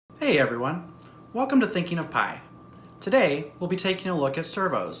Hey everyone, welcome to Thinking of Pi. Today we'll be taking a look at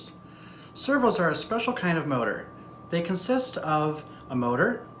servos. Servos are a special kind of motor. They consist of a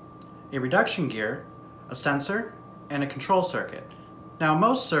motor, a reduction gear, a sensor, and a control circuit. Now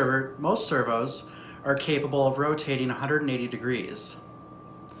most servos are capable of rotating 180 degrees.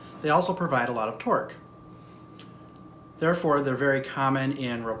 They also provide a lot of torque. Therefore, they're very common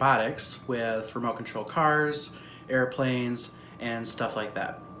in robotics with remote control cars, airplanes, and stuff like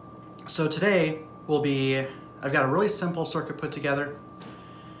that. So today I've got a really simple circuit put together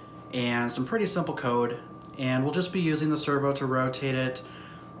and some pretty simple code, and we'll just be using the servo to rotate it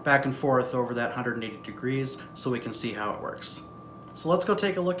back and forth over that 180 degrees so we can see how it works. So let's go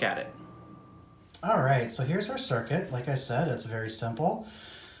take a look at it. Alright, so here's our circuit. Like I said, it's very simple.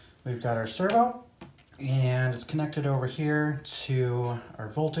 We've got our servo, and it's connected over here to our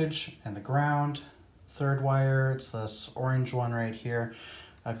voltage and the ground. Third wire, it's this orange one right here.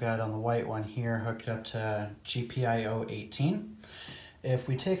 I've got it on the white one here hooked up to GPIO 18. If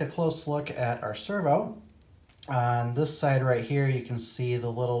we take a close look at our servo, on this side right here you can see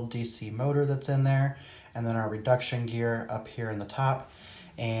the little DC motor that's in there, and then our reduction gear up here in the top.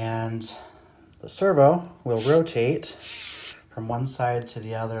 And the servo will rotate from one side to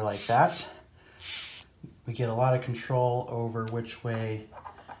the other like that. We get a lot of control over which way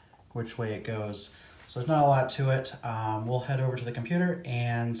it goes. So there's not a lot to it. We'll head over to the computer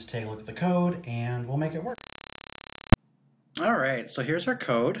and take a look at the code, and we'll make it work. All right, so here's our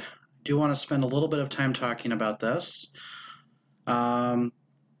code. I do want to spend a little bit of time talking about this. The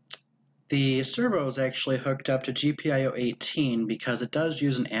servo is actually hooked up to GPIO 18 because it does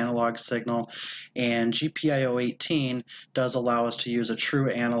use an analog signal, and GPIO 18 does allow us to use a true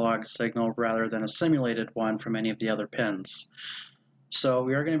analog signal rather than a simulated one from any of the other pins. So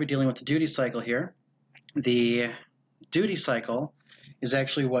we are going to be dealing with the duty cycle here. The duty cycle is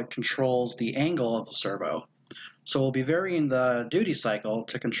actually what controls the angle of the servo. So we'll be varying the duty cycle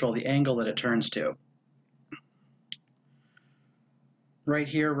to control the angle that it turns to. Right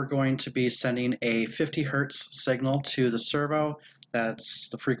here we're going to be sending a 50 Hertz signal to the servo. That's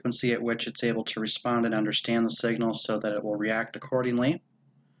the frequency at which it's able to respond and understand the signal so that it will react accordingly.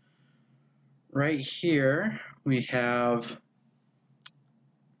 Right here we have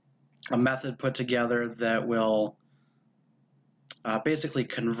a method put together that will basically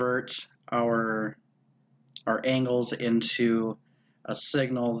convert our angles into a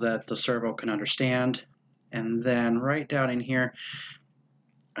signal that the servo can understand. And then right down in here,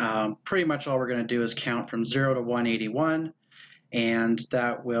 pretty much all we're going to do is count from 0 to 181, and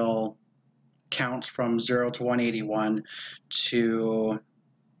that will count from 0 to 181 to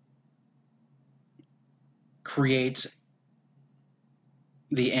create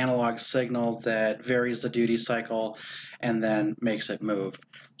the analog signal that varies the duty cycle and then makes it move.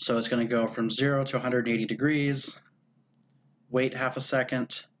 So it's going to go from 0 to 180 degrees, wait half a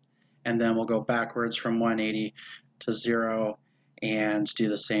second, and then we'll go backwards from 180 to 0 and do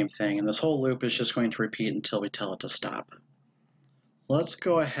the same thing. And this whole loop is just going to repeat until we tell it to stop. Let's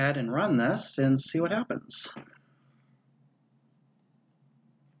go ahead and run this and see what happens.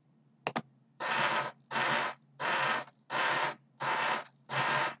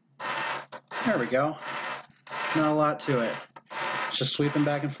 There we go. Not a lot to it. It's just sweeping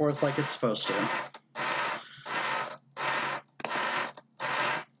back and forth like it's supposed to.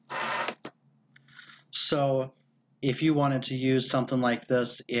 So if you wanted to use something like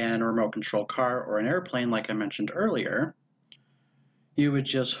this in a remote control car or an airplane, like I mentioned earlier, you would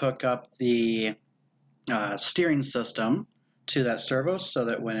just hook up the steering system to that servo so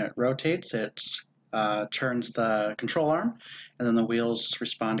that when it rotates, it turns the control arm, and then the wheels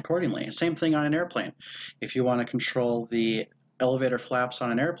respond accordingly. Same thing on an airplane. If you want to control the elevator flaps on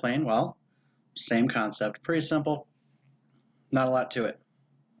an airplane, well, same concept. Pretty simple. Not a lot to it.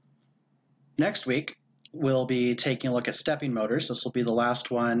 Next week, we'll be taking a look at stepping motors. This will be the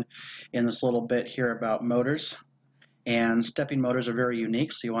last one in this little bit here about motors. And stepping motors are very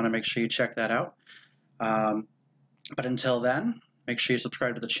unique, so you want to make sure you check that out. But until then, make sure you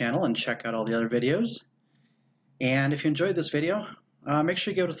subscribe to the channel and check out all the other videos. And if you enjoyed this video, make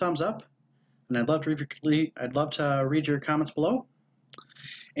sure you give it a thumbs up. And I'd love to read your comments below.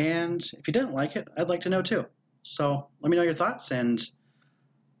 And if you didn't like it, I'd like to know too. So let me know your thoughts, and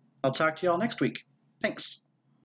I'll talk to you all next week. Thanks.